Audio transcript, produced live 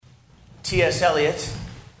T.S. Eliot.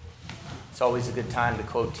 It's always a good time to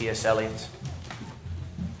quote T.S. Eliot.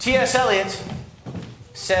 T.S. Eliot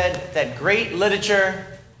said that great literature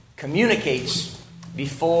communicates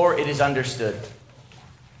before it is understood.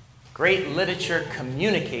 Great literature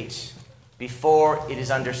communicates before it is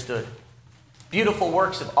understood. Beautiful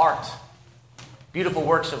works of art, beautiful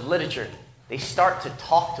works of literature, they start to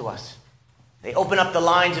talk to us. They open up the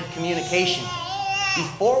lines of communication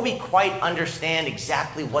before we quite understand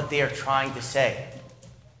exactly what they are trying to say.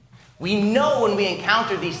 We know when we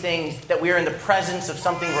encounter these things that we are in the presence of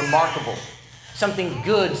something remarkable, something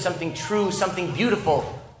good, something true, something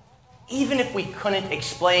beautiful, even if we couldn't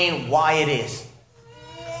explain why it is.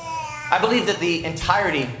 I believe that the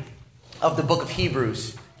entirety of the book of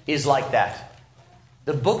Hebrews is like that.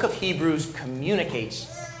 The book of Hebrews communicates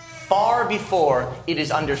far before it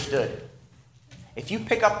is understood. If you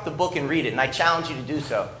pick up the book and read it, and I challenge you to do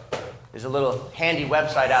so, there's a little handy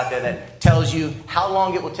website out there that tells you how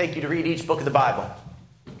long it will take you to read each book of the Bible.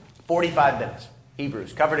 45 minutes.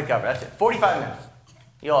 Hebrews, cover to cover. That's it. 45 minutes.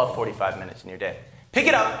 You all have 45 minutes in your day. Pick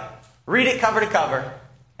it up, read it cover to cover,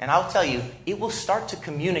 and I'll tell you, it will start to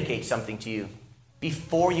communicate something to you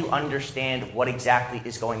before you understand what exactly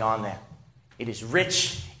is going on there. It is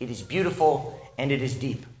rich, it is beautiful, and it is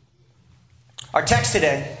deep. Our text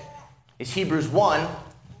today is Hebrews 1,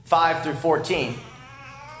 5 through 14.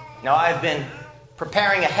 Now, I've been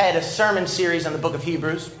preparing ahead a sermon series on the book of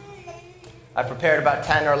Hebrews. I've prepared about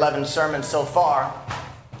 10 or 11 sermons so far.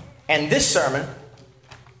 And this sermon,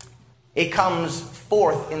 it comes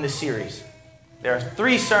fourth in the series. There are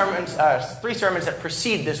three sermons that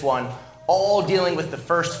precede this one, all dealing with the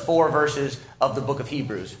first 4 verses of the book of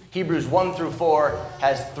Hebrews. Hebrews 1 through 4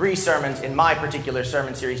 has 3 sermons in my particular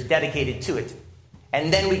sermon series dedicated to it.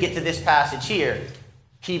 And then we get to this passage here,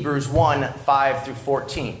 Hebrews 1, 5 through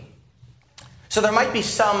 14. So there might be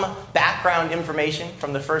some background information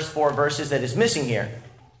from the first 4 verses that is missing here,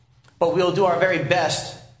 but we'll do our very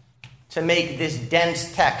best to make this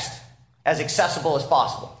dense text as accessible as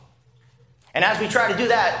possible. And as we try to do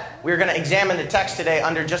that, we're going to examine the text today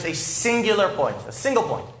under just a single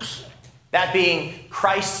point, that being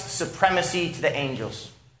Christ's supremacy to the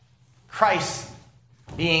angels. Christ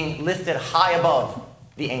being lifted high above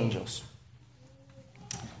the angels.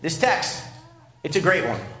 This text, it's a great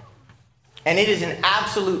one. And it is an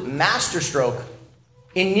absolute masterstroke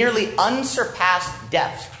in nearly unsurpassed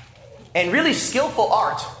depth and really skillful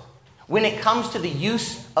art when it comes to the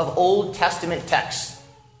use of Old Testament texts.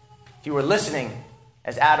 If you were listening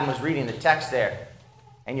as Adam was reading the text there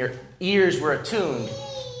and your ears were attuned,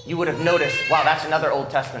 you would have noticed, wow, that's another Old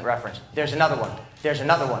Testament reference. There's another one. There's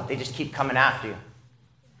another one. They just keep coming after you.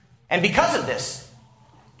 And because of this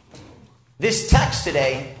text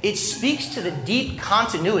today, it speaks to the deep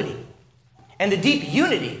continuity and the deep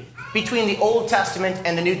unity between the Old Testament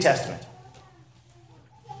and the New Testament.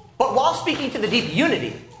 But while speaking to the deep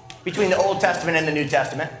unity between the Old Testament and the New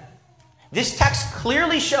Testament, this text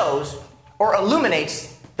clearly shows or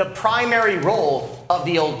illuminates the primary role of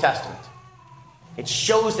the Old Testament. It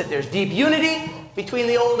shows that there's deep unity between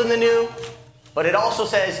the Old and the New, but it also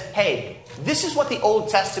says, hey, this is what the Old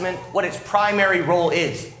Testament, what its primary role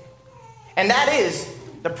is. And that is,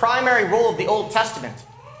 the primary role of the Old Testament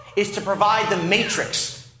is to provide the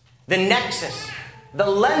matrix, the nexus, the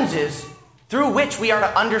lenses through which we are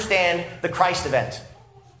to understand the Christ event.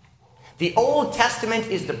 The Old Testament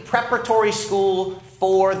is the preparatory school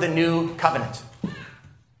for the New Covenant.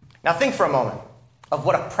 Now think for a moment of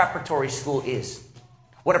what a preparatory school is,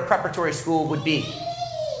 what a preparatory school would be.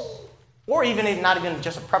 Or even not even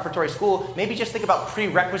just a preparatory school, maybe just think about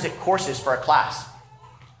prerequisite courses for a class.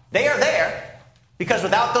 They are there because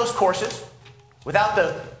without those courses, without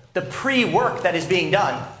the pre-work that is being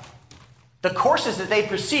done, the courses that they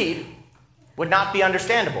precede would not be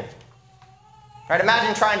understandable. Right?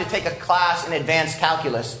 Imagine trying to take a class in advanced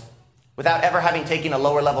calculus without ever having taken a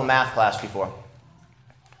lower level math class before.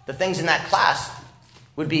 The things in that class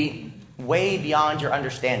would be way beyond your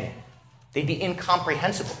understanding. They'd be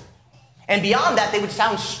incomprehensible. And beyond that, they would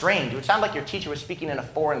sound strange. It would sound like your teacher was speaking in a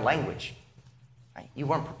foreign language. Right? You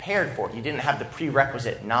weren't prepared for it. You didn't have the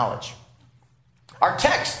prerequisite knowledge. Our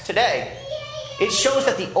text today, it shows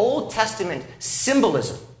that the Old Testament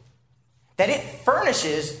symbolism, that it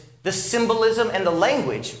furnishes the symbolism and the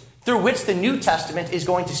language through which the New Testament is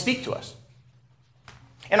going to speak to us.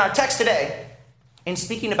 In our text today, in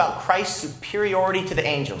speaking about Christ's superiority to the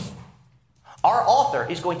angels, our author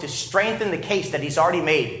is going to strengthen the case that he's already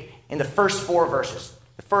made in the first 4 verses.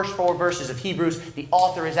 The first 4 verses of Hebrews, the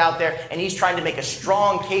author is out there, and he's trying to make a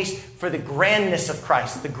strong case for the grandness of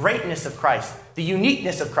Christ, the greatness of Christ, the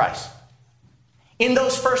uniqueness of Christ. In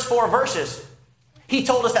those first 4 verses, he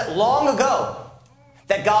told us that long ago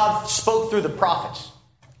that God spoke through the prophets.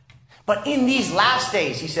 But in these last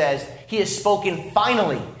days, he says, he has spoken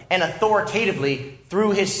finally and authoritatively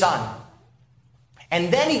through his Son.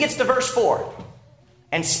 And then he gets to verse 4.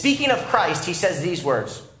 And speaking of Christ, he says these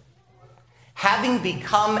words, having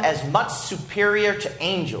become as much superior to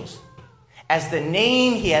angels as the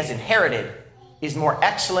name he has inherited is more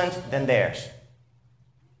excellent than theirs.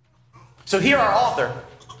 So here our author,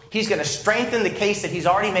 he's going to strengthen the case that he's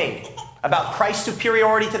already made about Christ's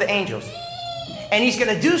superiority to the angels. And he's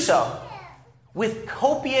going to do so with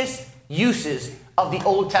copious uses of the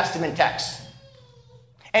Old Testament texts.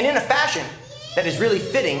 And in a fashion that is really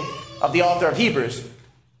fitting of the author of Hebrews,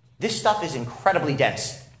 this stuff is incredibly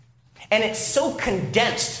dense. And it's so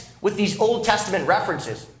condensed with these Old Testament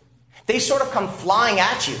references. They sort of come flying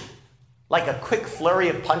at you like a quick flurry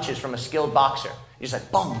of punches from a skilled boxer. You're just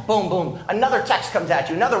like, boom, boom, boom. Another text comes at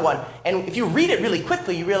you, another one. And if you read it really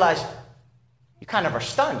quickly, you realize you kind of are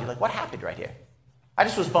stunned. You're like, what happened right here? I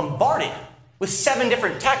just was bombarded with 7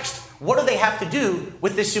 different texts. What do they have to do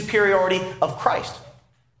with this superiority of Christ?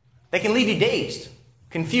 They can leave you dazed,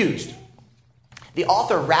 confused. The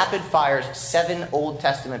author rapid fires 7 Old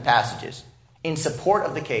Testament passages in support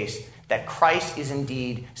of the case that Christ is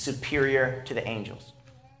indeed superior to the angels.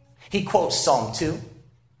 He quotes Psalm 2,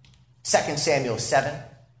 2 Samuel 7,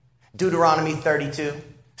 Deuteronomy 32,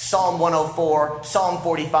 Psalm 104, Psalm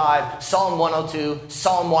 45, Psalm 102,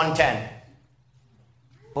 Psalm 110.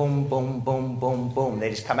 Boom, boom, boom, boom, boom. They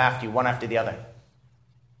just come after you, one after the other.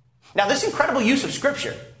 Now, this incredible use of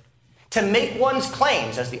Scripture to make one's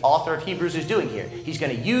claims, as the author of Hebrews is doing here, he's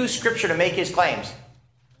going to use Scripture to make his claims.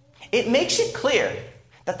 It makes it clear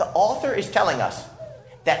that the author is telling us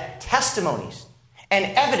that testimonies and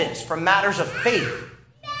evidence from matters of faith,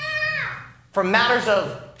 from matters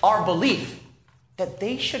of our belief, that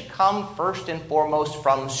they should come first and foremost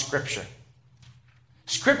from Scripture.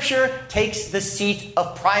 Scripture takes the seat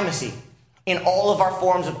of primacy in all of our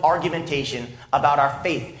forms of argumentation about our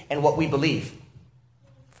faith and what we believe.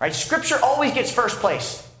 Right? Scripture always gets first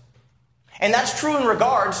place. And that's true in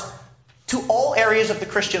regards to all areas of the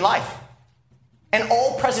Christian life and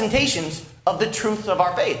all presentations of the truth of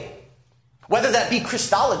our faith. Whether that be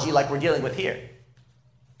Christology, like we're dealing with here,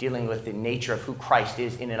 dealing with the nature of who Christ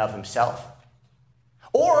is in and of himself.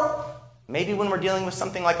 Or maybe when we're dealing with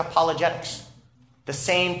something like apologetics, the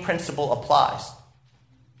same principle applies.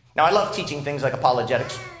 Now, I love teaching things like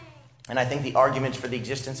apologetics, and I think the arguments for the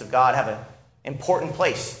existence of God have an important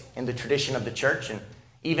place in the tradition of the church and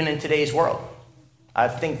even in today's world. I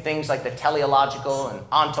think things like the teleological and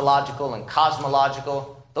ontological and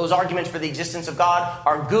cosmological, those arguments for the existence of God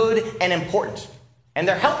are good and important, and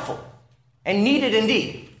they're helpful and needed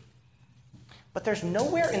indeed. But there's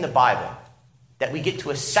nowhere in the Bible that we get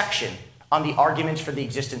to a section on the arguments for the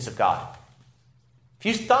existence of God. If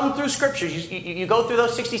you thumb through scriptures, you go through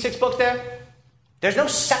those 66 books there, there's no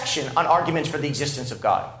section on arguments for the existence of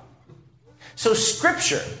God. So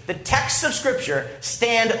Scripture, the texts of Scripture,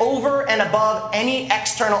 stand over and above any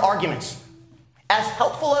external arguments. As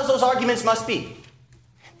helpful as those arguments must be,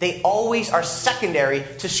 they always are secondary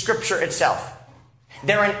to Scripture itself.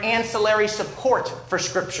 They're an ancillary support for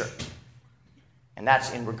Scripture. And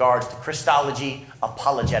that's in regards to Christology,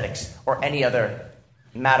 apologetics, or any other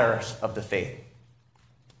matters of the faith.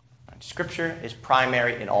 Scripture is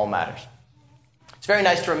primary in all matters. It's very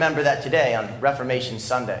nice to remember that today on Reformation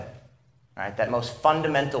Sunday, right? That most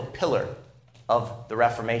fundamental pillar of the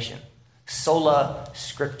Reformation, sola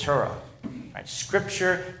scriptura. Right?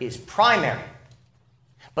 Scripture is primary.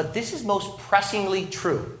 But this is most pressingly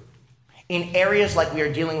true in areas like we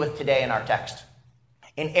are dealing with today in our text,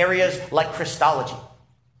 in areas like Christology.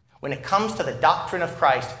 When it comes to the doctrine of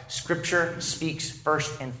Christ, Scripture speaks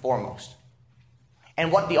first and foremost. And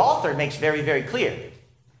what the author makes very, very clear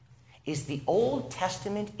is the Old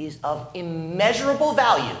Testament is of immeasurable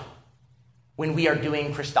value when we are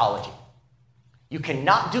doing Christology. You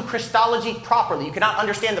cannot do Christology properly. You cannot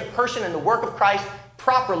understand the person and the work of Christ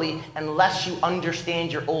properly unless you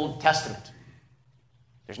understand your Old Testament.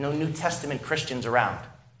 There's no New Testament Christians around.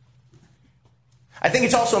 I think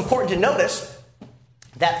it's also important to notice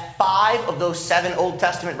that 5 of those 7 Old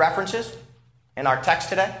Testament references in our text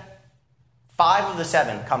today, 5 of the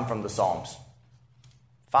 7 come from the Psalms.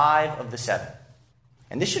 5 of the 7.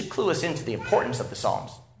 And this should clue us into the importance of the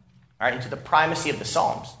Psalms, all right, into the primacy of the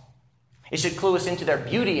Psalms. It should clue us into their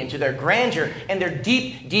beauty, into their grandeur, and their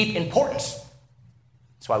deep, deep importance.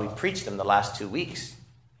 That's why we preached them the last 2 weeks.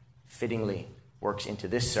 Fittingly works into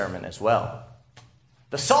this sermon as well.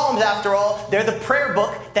 The Psalms, after all, they're the prayer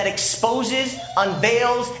book that exposes,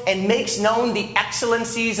 unveils, and makes known the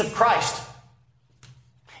excellencies of Christ.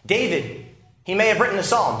 David, he may have written the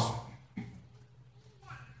Psalms,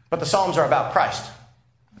 but the Psalms are about Christ,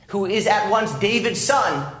 who is at once David's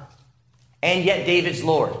son and yet David's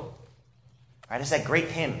Lord. Right? It's that great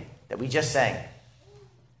hymn that we just sang,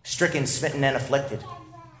 stricken, smitten, and afflicted.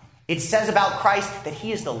 It says about Christ that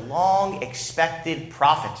he is the long-expected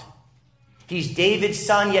prophet. He's David's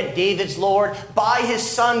son, yet David's Lord. By his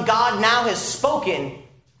son, God now has spoken.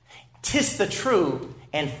 'Tis the true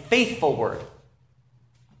and faithful word.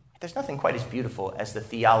 There's nothing quite as beautiful as the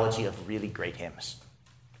theology of really great hymns.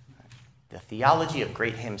 The theology of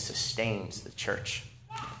great hymns sustains the church.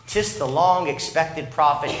 'Tis the long-expected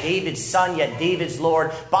prophet, David's son, yet David's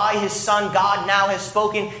Lord. By his son, God now has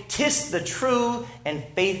spoken. 'Tis the true and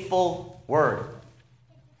faithful word.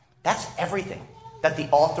 That's everything that the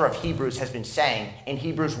author of Hebrews has been saying in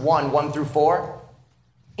Hebrews 1 through 4,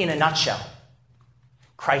 in a nutshell.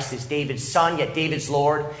 Christ is David's son, yet David's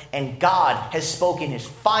Lord, and God has spoken his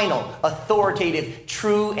final, authoritative,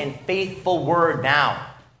 true, and faithful word now.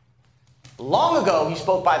 Long ago, he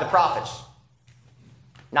spoke by the prophets.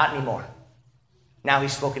 Not anymore. Now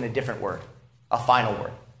he's spoken a different word, a final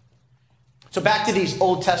word. So back to these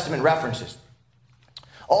Old Testament references.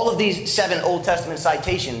 All of these 7 Old Testament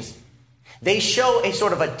citations, they show a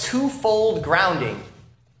sort of a twofold grounding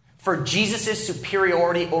for Jesus'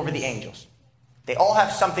 superiority over the angels. They all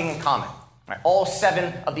have something in common. Right? All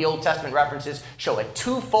 7 of the Old Testament references show a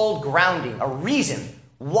twofold grounding, a reason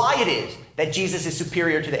why it is that Jesus is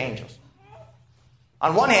superior to the angels.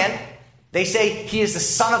 On one hand, they say he is the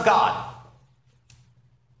Son of God.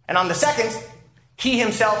 And on the second, he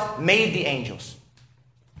himself made the angels.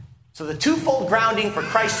 So the twofold grounding for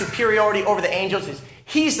Christ's superiority over the angels is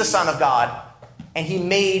he's the Son of God and he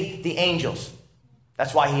made the angels.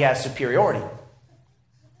 That's why he has superiority.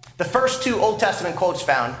 The first 2 Old Testament quotes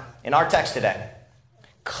found in our text today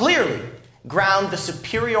clearly ground the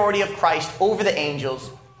superiority of Christ over the angels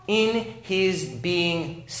in his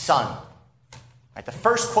being Son. Right, the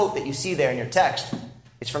first quote that you see there in your text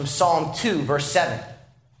is from Psalm 2, verse 7.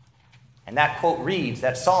 And that quote reads,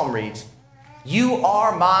 that psalm reads, "You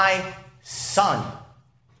are my son.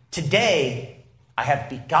 Today I have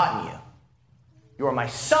begotten you." You are my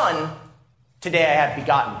son. Today I have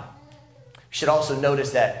begotten you. You should also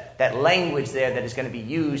notice that language there that is going to be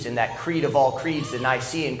used in that creed of all creeds, the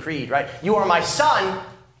Nicene Creed, right? You are my son,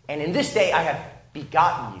 and in this day I have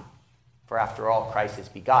begotten you. For after all, Christ is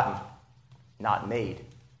begotten, not made.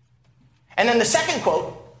 And then the second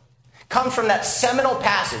quote comes from that seminal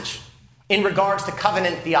passage in regards to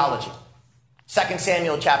covenant theology. 2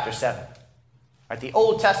 Samuel chapter 7. Right, the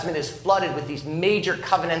Old Testament is flooded with these major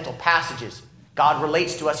covenantal passages. God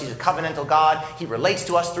relates to us. He's a covenantal God. He relates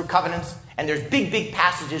to us through covenants. And there's big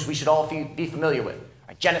passages we should all be familiar with.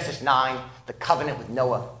 Right, Genesis 9, the covenant with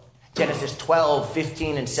Noah. Genesis 12,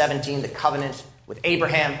 15, and 17, the covenant with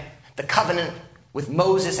Abraham. The covenant with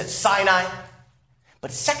Moses at Sinai.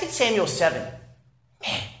 But 2 Samuel 7,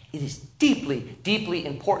 man, it is deeply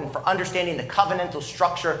important for understanding the covenantal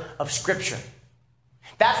structure of Scripture.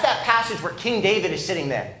 That's that passage where King David is sitting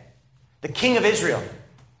there, the king of Israel,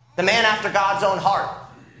 the man after God's own heart.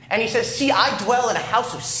 And he says, "See, I dwell in a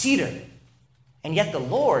house of cedar, and yet the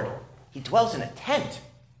Lord, he dwells in a tent."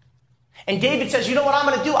 And David says, "You know what I'm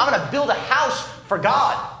going to do? I'm going to build a house for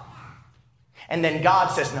God." And then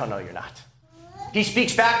God says, no, you're not. He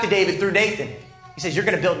speaks back to David through Nathan. He says, "You're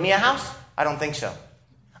going to build me a house? I don't think so.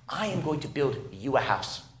 I am going to build you a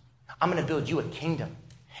house. I'm going to build you a kingdom.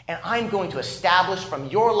 And I'm going to establish from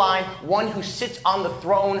your line one who sits on the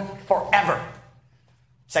throne forever."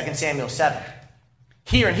 2 Samuel 7.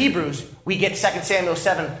 Here in Hebrews, we get 2 Samuel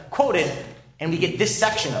 7 quoted, and we get this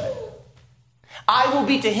section of it. "I will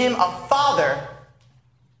be to him a father,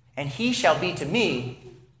 and he shall be to me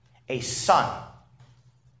a son."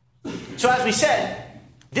 So as we said,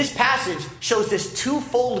 this passage shows this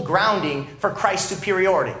twofold grounding for Christ's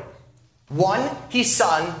superiority. 1, he's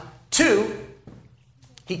son. 2,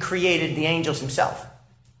 he created the angels himself.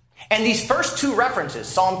 And these first 2 references,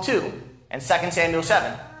 Psalm 2 and 2 Samuel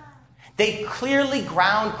 7, they clearly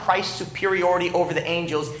ground Christ's superiority over the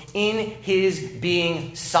angels in his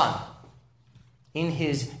being son. In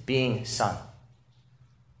his being son.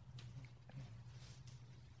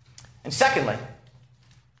 And secondly,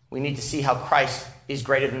 we need to see how Christ is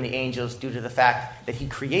greater than the angels due to the fact that he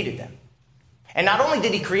created them. And not only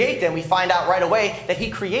did he create them, we find out right away that he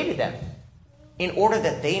created them in order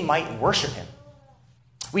that they might worship him.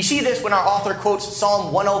 We see this when our author quotes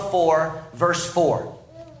Psalm 104, verse 4.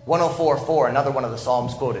 104:4, another one of the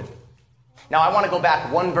Psalms quoted. Now, I want to go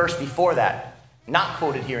back one verse before that, not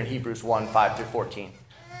quoted here in Hebrews 1, 5 through 14,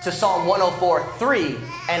 to Psalm 104, 3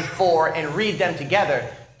 and 4, and read them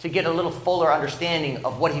together to get a little fuller understanding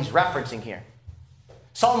of what he's referencing here.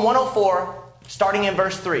 Psalm 104, starting in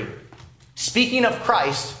verse 3, speaking of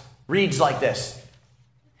Christ, reads like this.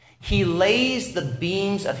 He lays the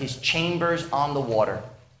beams of his chambers on the water.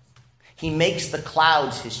 He makes the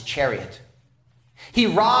clouds his chariot. He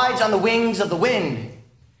rides on the wings of the wind.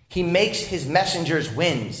 He makes his messengers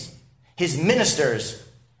winds, his ministers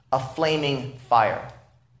a flaming fire.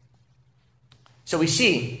 So we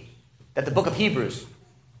see that the book of Hebrews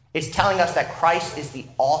is telling us that Christ is the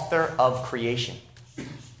author of creation.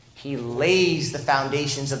 He lays the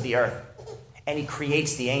foundations of the earth, and he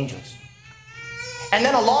creates the angels. And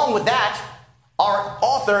then along with that, our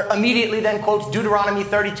author immediately then quotes Deuteronomy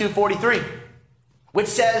 32:43, which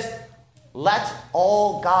says, let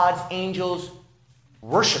all God's angels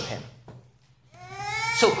worship him.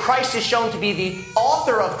 So Christ is shown to be the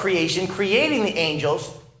author of creation, creating the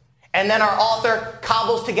angels, and then our author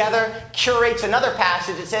cobbles together, curates another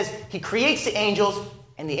passage that says he creates the angels,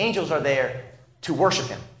 and the angels are there to worship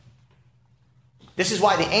him. This is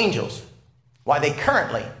why the angels,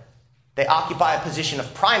 they occupy a position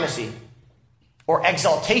of primacy or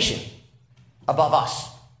exaltation above us.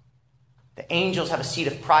 The angels have a seat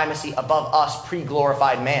of primacy above us,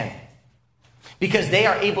 pre-glorified man, because they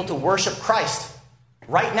are able to worship Christ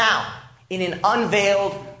right now in an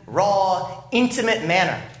unveiled, raw, intimate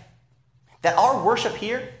manner. That our worship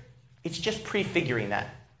here, it's just prefiguring that.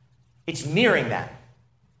 It's mirroring that.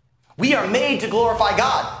 We are made to glorify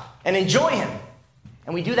God and enjoy him.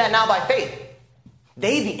 And we do that now by faith.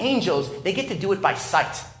 They, the angels, they get to do it by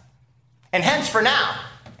sight. And hence for now,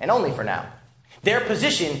 and only for now, their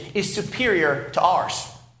position is superior to ours.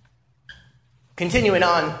 Continuing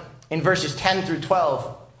on in verses 10 through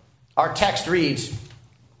 12, our text reads,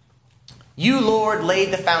 you, Lord,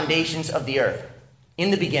 laid the foundations of the earth in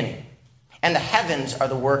the beginning, and the heavens are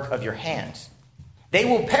the work of your hands. They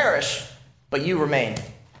will perish, but you remain.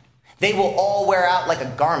 They will all wear out like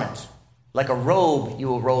a garment. Like a robe, you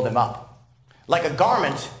will roll them up. Like a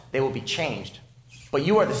garment, they will be changed. But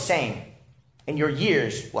you are the same, and your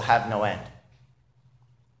years will have no end.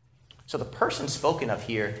 So the person spoken of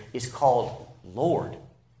here is called Lord.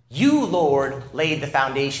 You, Lord, laid the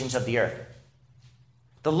foundations of the earth.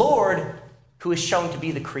 The Lord who is shown to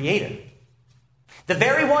be the creator. The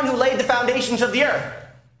very one who laid the foundations of the earth.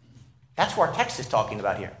 That's what our text is talking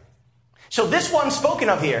about here. So this one spoken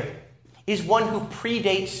of here is one who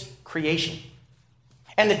predates creation.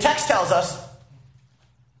 And the text tells us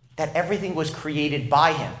that everything was created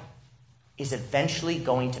by him is eventually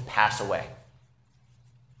going to pass away.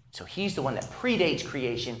 So he's the one that predates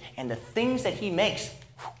creation, and the things that he makes,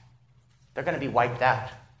 they're going to be wiped out.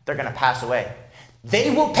 They're going to pass away.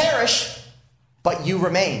 They will perish, but you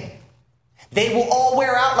remain. They will all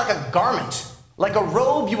wear out like a garment. Like a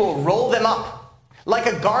robe, you will roll them up. Like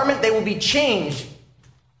a garment, they will be changed,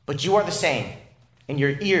 but you are the same, and your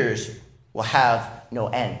years will have no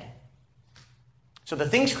end. So the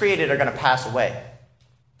things created are going to pass away.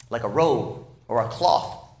 Like a robe or a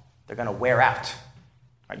cloth, they're going to wear out.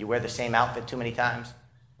 You wear the same outfit too many times,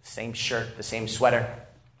 the same shirt, the same sweater.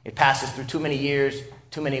 It passes through too many years,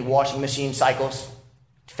 too many washing machine cycles.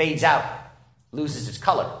 It fades out, loses its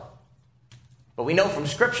color. But we know from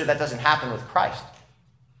Scripture that doesn't happen with Christ,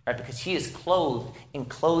 right? Because he is clothed in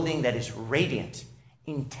clothing that is radiant,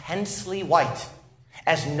 intensely white,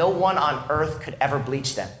 as no one on earth could ever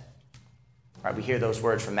bleach them. Right? We hear those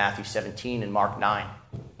words from Matthew 17 and Mark 9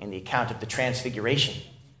 in the account of the Transfiguration,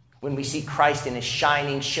 when we see Christ in his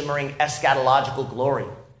shining, shimmering, eschatological glory,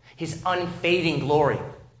 his unfading glory,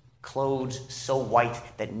 clothes so white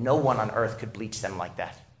that no one on earth could bleach them like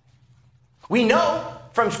that. We know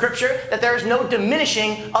from Scripture that there is no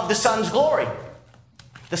diminishing of the Son's glory.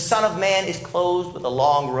 The Son of Man is clothed with a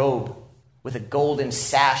long robe, with a golden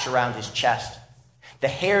sash around his chest. The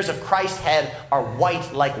hairs of Christ's head are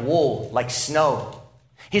white like wool, like snow.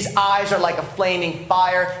 His eyes are like a flaming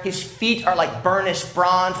fire. His feet are like burnished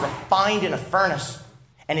bronze, refined in a furnace.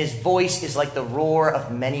 And his voice is like the roar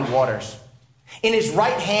of many waters. In his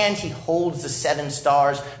right hand he holds the 7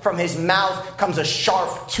 stars. From his mouth comes a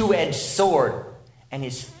sharp, two-edged sword. And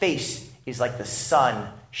his face is like the sun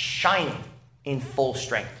shining in full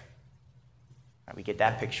strength. Right, we get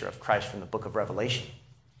that picture of Christ from the book of Revelation.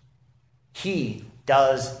 He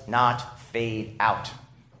does not fade out.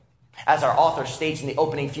 As our author states in the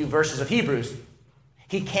opening few verses of Hebrews,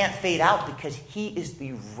 he can't fade out because he is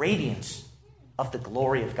the radiance of the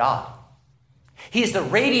glory of God. He is the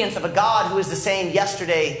radiance of a God who is the same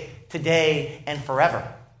yesterday, today, and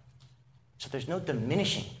forever. So there's no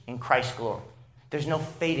diminishing in Christ's glory. There's no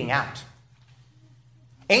fading out.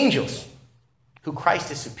 Angels, who Christ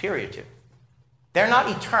is superior to, they're not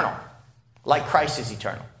eternal like Christ is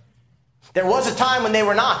eternal. There was a time when they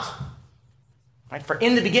were not. Right? For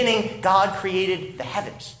in the beginning, God created the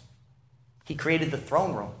heavens. He created the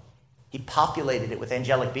throne room. He populated it with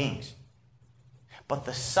angelic beings. But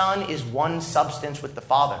the Son is one substance with the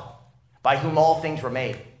Father, by whom all things were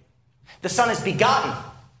made. The Son is begotten.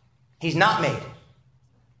 He's not made.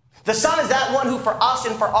 The Son is that one who for us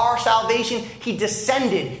and for our salvation, he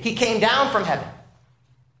descended. He came down from heaven.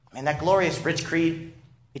 And that glorious rich creed,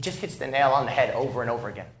 it just hits the nail on the head over and over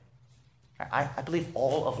again. I believe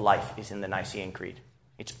all of life is in the Nicene Creed.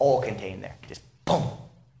 It's all contained there. Just boom.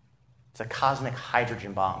 It's a cosmic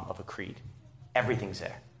hydrogen bomb of a creed. Everything's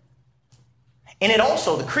there. And it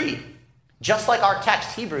also, the creed, just like our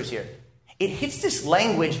text, Hebrews here, it hits this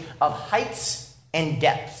language of heights and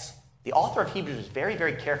depths. The author of Hebrews is very,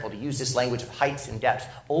 very careful to use this language of heights and depths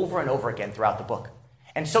over and over again throughout the book.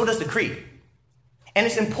 And so does the creed. And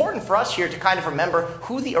it's important for us here to kind of remember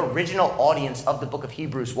who the original audience of the book of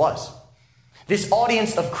Hebrews was. This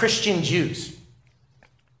audience of Christian Jews.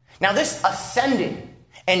 Now, this ascending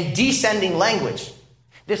and descending language,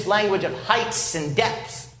 this language of heights and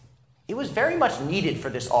depths, it was very much needed for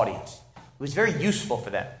this audience. It was very useful for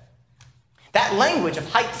them. That language of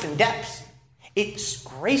heights and depths, it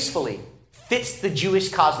gracefully fits the Jewish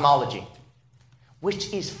cosmology,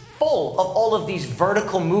 which is full of all of these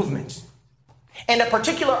vertical movements and a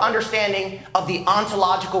particular understanding of the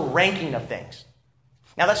ontological ranking of things.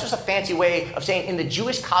 Now, that's just a fancy way of saying in the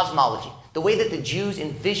Jewish cosmology, the way that the Jews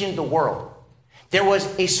envisioned the world, there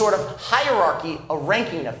was a sort of hierarchy, a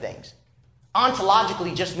ranking of things.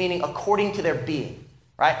 Ontologically just meaning according to their being,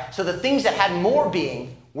 right? So the things that had more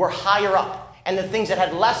being were higher up, and the things that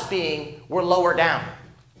had less being were lower down.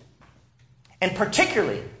 And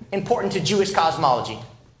particularly important to Jewish cosmology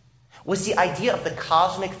was the idea of the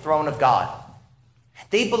cosmic throne of God.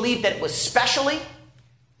 They believed that it was specially,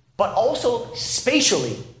 but also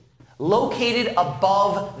spatially, located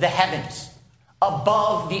above the heavens,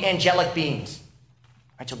 above the angelic beings.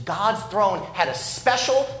 Right, so God's throne had a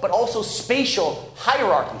special, but also spatial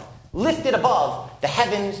hierarchy, lifted above the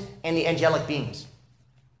heavens and the angelic beings.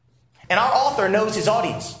 And our author knows his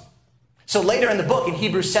audience. So later in the book, in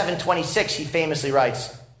Hebrews 7:26, he famously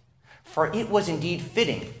writes, "For it was indeed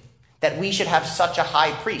fitting that we should have such a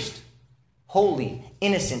high priest, holy,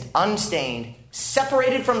 innocent, unstained,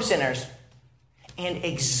 separated from sinners, and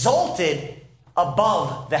exalted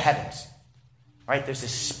above the heavens." Right? There's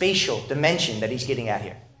this spatial dimension that he's getting at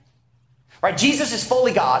here. Right? Jesus is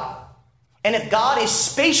fully God. And if God is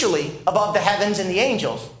spatially above the heavens and the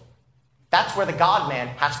angels, that's where the God-man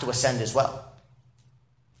has to ascend as well.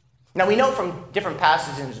 Now, we know from different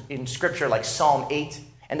passages in Scripture, like Psalm 8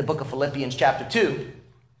 and the book of Philippians chapter 2,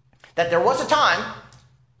 that there was a time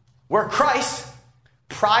where Christ,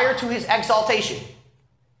 prior to his exaltation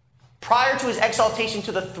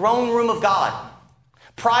to the throne room of God,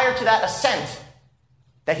 prior to that ascent,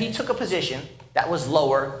 that he took a position that was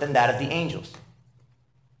lower than that of the angels.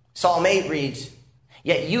 Psalm 8 reads,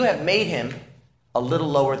 "Yet you have made him a little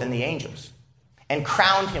lower than the angels, and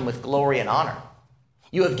crowned him with glory and honor.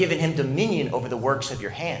 You have given him dominion over the works of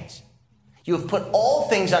your hands. You have put all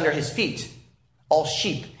things under his feet, all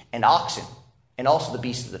sheep and oxen, and also the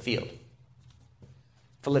beasts of the field."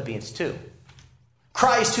 Philippians 2.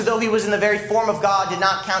 "Christ, who though he was in the very form of God, did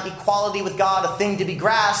not count equality with God a thing to be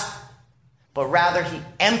grasped, but rather he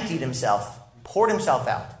emptied himself, poured himself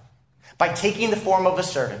out, by taking the form of a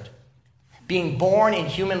servant, being born in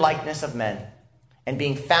human likeness of men, and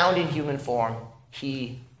being found in human form,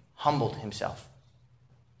 he humbled himself."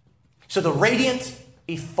 So the radiant,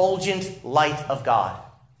 effulgent light of God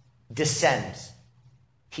descends.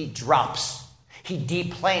 He drops. He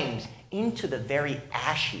deplanes into the very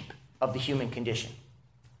ash heap of the human condition.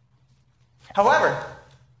 However,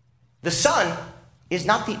 the Son is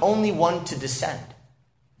not the only one to descend.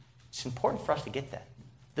 It's important for us to get that.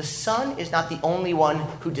 The Son is not the only one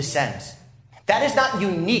who descends. That is not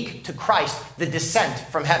unique to Christ, the descent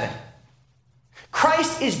from heaven.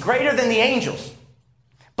 Christ is greater than the angels,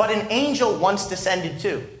 but an angel once descended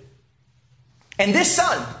too. And this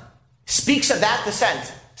Son speaks of that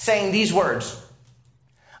descent, saying these words,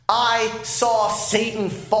 "I saw Satan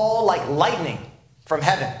fall like lightning from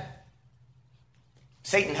heaven."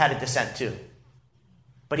 Satan had a descent too,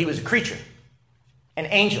 but he was a creature, an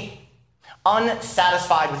angel,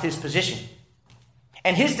 unsatisfied with his position.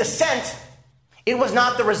 And his descent, it was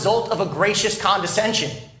not the result of a gracious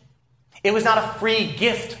condescension. It was not a free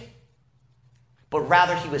gift, but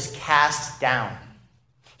rather he was cast down.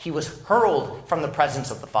 He was hurled from the presence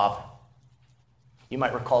of the Father. You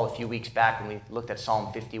might recall a few weeks back when we looked at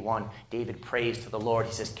Psalm 51, David prays to the Lord.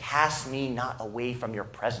 He says, cast me not away from your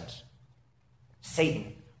presence.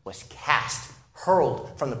 Satan was cast,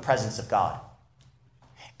 hurled from the presence of God.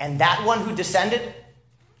 And that one who descended,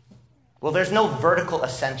 well, there's no vertical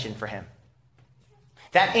ascension for him.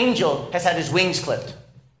 That angel has had his wings clipped.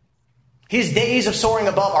 His days of soaring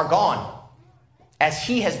above are gone, as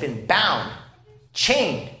he has been bound,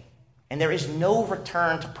 chained, and there is no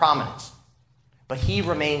return to prominence. But he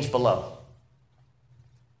remains below.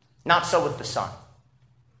 Not so with the Son.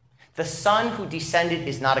 The Son who descended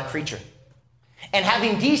is not a creature. And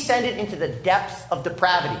having descended into the depths of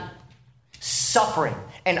depravity, suffering,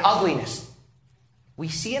 and ugliness, we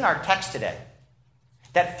see in our text today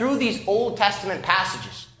that through these Old Testament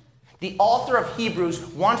passages, the author of Hebrews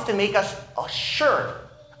wants to make us assured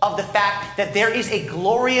of the fact that there is a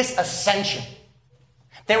glorious ascension.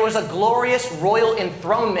 There was a glorious royal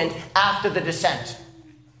enthronement after the descent.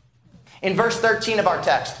 In verse 13 of our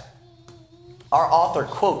text, our author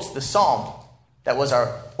quotes the psalm that was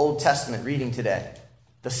our Old Testament reading today.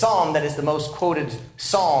 The psalm that is the most quoted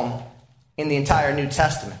psalm in the entire New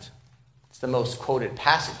Testament. It's the most quoted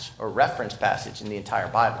passage or reference passage in the entire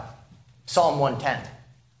Bible. Psalm 110.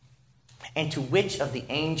 And to which of the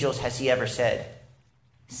angels has he ever said,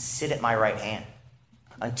 sit at my right hand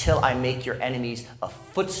until I make your enemies a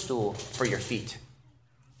footstool for your feet?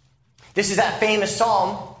 This is that famous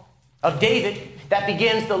psalm of David that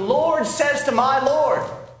begins, the Lord says to my Lord.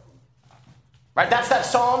 Right? That's that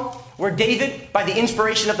psalm where David, by the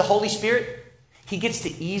inspiration of the Holy Spirit, he gets to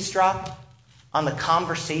eavesdrop on the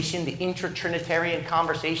conversation, the intra-Trinitarian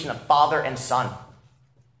conversation of Father and Son.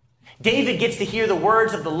 David gets to hear the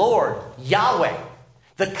words of the Lord, Yahweh,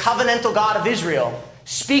 the covenantal God of Israel,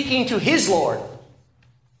 speaking to his Lord.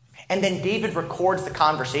 And then David records the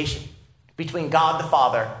conversation between God the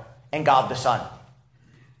Father and God the Son.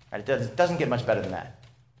 Right? It doesn't get much better than that.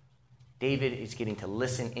 David is getting to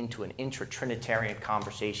listen into an intra-Trinitarian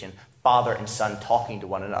conversation, Father and Son talking to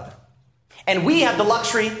one another. And we have the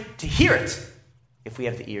luxury to hear it, if we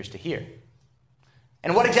have the ears to hear.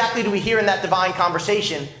 And what exactly do we hear in that divine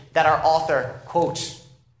conversation that our author quotes?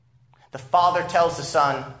 The Father tells the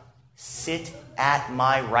Son, sit at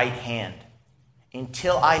my right hand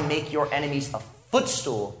until I make your enemies a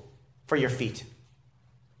footstool for your feet.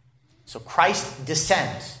 So Christ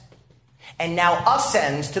descends and now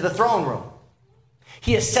ascends to the throne room.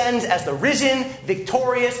 He ascends as the risen,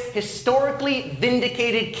 victorious, historically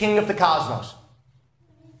vindicated King of the cosmos.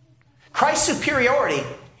 Christ's superiority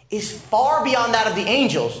is far beyond that of the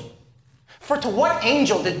angels. For to what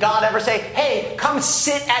angel did God ever say, hey, come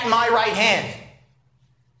sit at my right hand?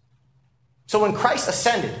 So when Christ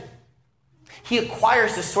ascended, he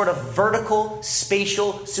acquires this sort of vertical,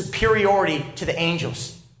 spatial superiority to the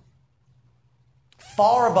angels.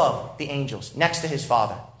 Far above the angels, next to his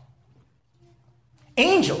Father.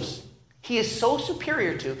 Angels, he is so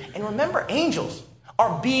superior to, and remember, angels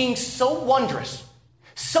are beings so wondrous,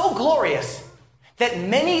 so glorious, that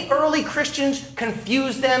many early Christians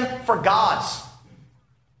confuse them for gods.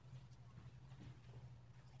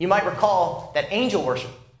 You might recall that angel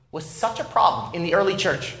worship was such a problem in the early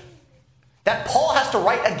church that Paul has to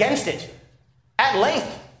write against it at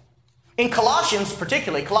length. In Colossians,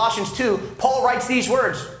 particularly, Colossians 2, Paul writes these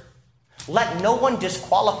words, let no one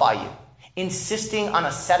disqualify you, insisting on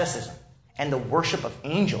asceticism and the worship of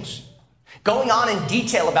angels, going on in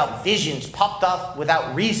detail about visions popped up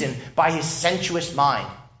without reason by his sensuous mind,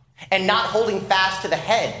 and not holding fast to the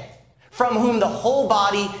head, from whom the whole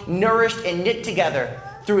body, nourished and knit together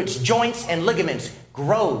through its joints and ligaments,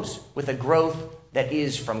 grows with a growth that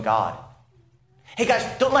is from God. Hey guys,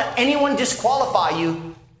 don't let anyone disqualify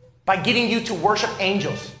you by getting you to worship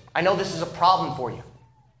angels. I know this is a problem for you.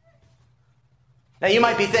 Now you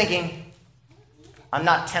might be thinking, I'm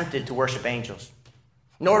not tempted to worship angels.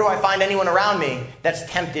 Nor do I find anyone around me that's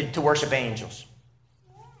tempted to worship angels.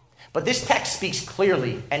 But this text speaks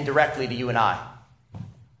clearly and directly to you and I.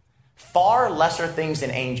 Far lesser things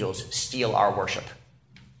than angels steal our worship.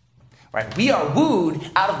 Right? We are wooed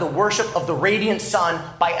out of the worship of the radiant sun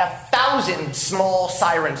by 1,000 small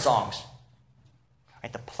siren songs.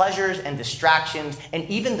 Right? The pleasures and distractions and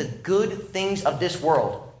even the good things of this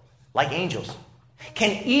world, like angels,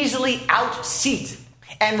 can easily outseat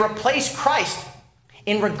and replace Christ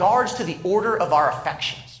in regards to the order of our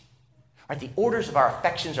affections. Right? The orders of our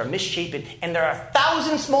affections are misshapen, and there are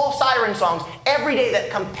 1,000 small siren songs every day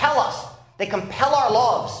that compel us. They compel our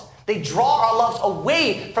loves. They draw our loves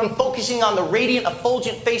away from focusing on the radiant,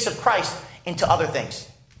 effulgent face of Christ into other things.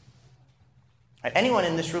 Right? Anyone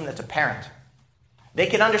in this room that's a parent they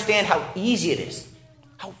can understand how easy it is,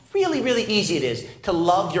 how really, really easy it is to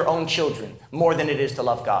love your own children more than it is to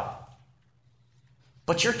love God.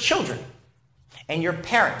 But your children and your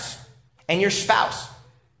parents and your spouse,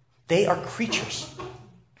 they are creatures.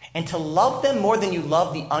 And to love them more than you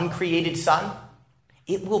love the uncreated Son,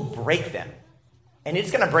 it will break them. And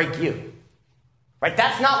it's going to break you. Right?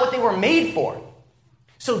 That's not what they were made for.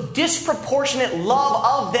 So disproportionate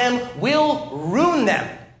love of them will ruin them.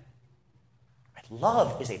 Right?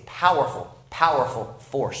 Love is a powerful, powerful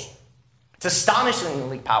force. It's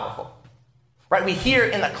astonishingly powerful. Right? We hear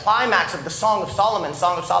in the climax of the Song of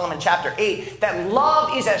Solomon chapter 8, that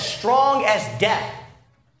love is as strong as death.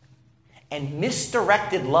 And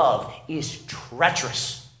misdirected love is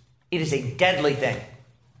treacherous. It is a deadly thing.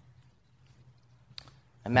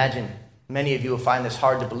 Imagine many of you will find this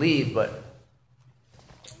hard to believe, but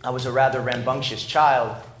I was a rather rambunctious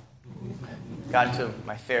child. Got into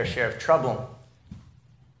my fair share of trouble.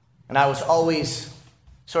 And I was always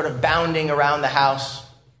sort of bounding around the house,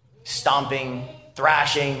 stomping,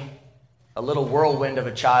 thrashing, a little whirlwind of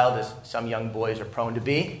a child, as some young boys are prone to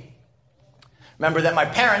be. Remember that my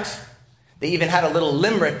parents, they even had a little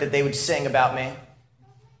limerick that they would sing about me.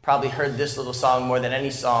 Probably heard this little song more than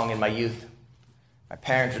any song in my youth. My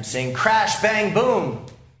parents would sing, "Crash, bang, boom,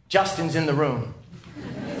 Justin's in the room."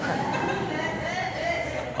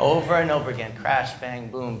 Over and over again, crash, bang,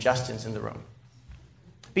 boom, Justin's in the room.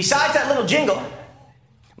 Besides that little jingle,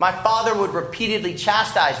 my father would repeatedly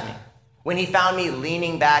chastise me when he found me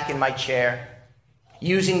leaning back in my chair,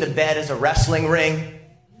 using the bed as a wrestling ring,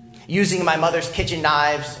 using my mother's kitchen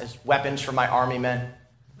knives as weapons for my army men,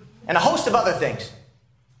 and a host of other things.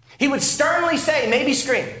 He would sternly say, maybe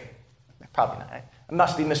scream, probably not, I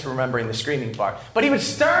must be misremembering the screaming part, but he would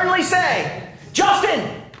sternly say,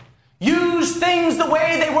 "Justin, use things the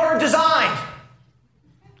way they were designed."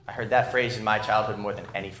 I heard that phrase in my childhood more than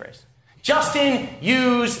any phrase. Justin,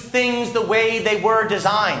 use things the way they were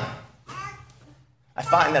designed. I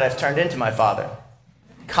find that I've turned into my father,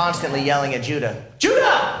 constantly yelling at Judah,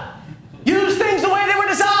 "Judah, use things the way they were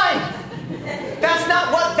designed." That's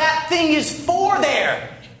not what that thing is for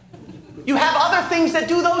there. You have other things that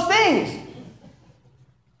do those things.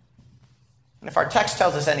 And if our text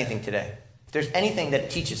tells us anything today, if there's anything that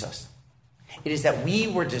it teaches us, it is that we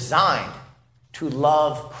were designed to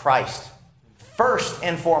love Christ first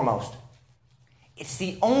and foremost. It's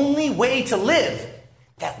the only way to live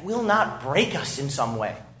that will not break us in some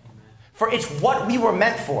way. For it's what we were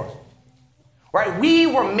meant for. Right? We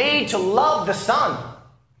were made to love the Son.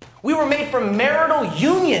 We were made for marital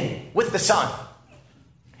union with the Son.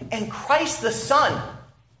 And Christ the Son,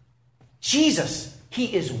 Jesus,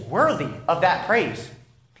 he is worthy of that praise.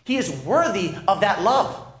 He is worthy of that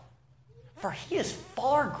love. For he is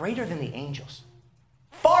far greater than the angels.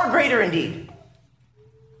 Far greater indeed.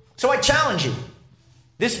 So I challenge you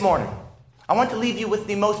this morning. I want to leave you with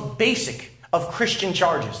the most basic of Christian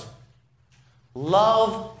charges.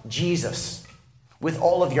 Love Jesus with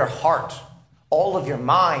all of your heart, all of your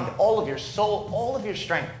mind, all of your soul, all of your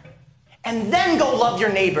strength. And then go love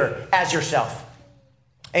your neighbor as yourself.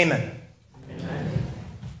 Amen.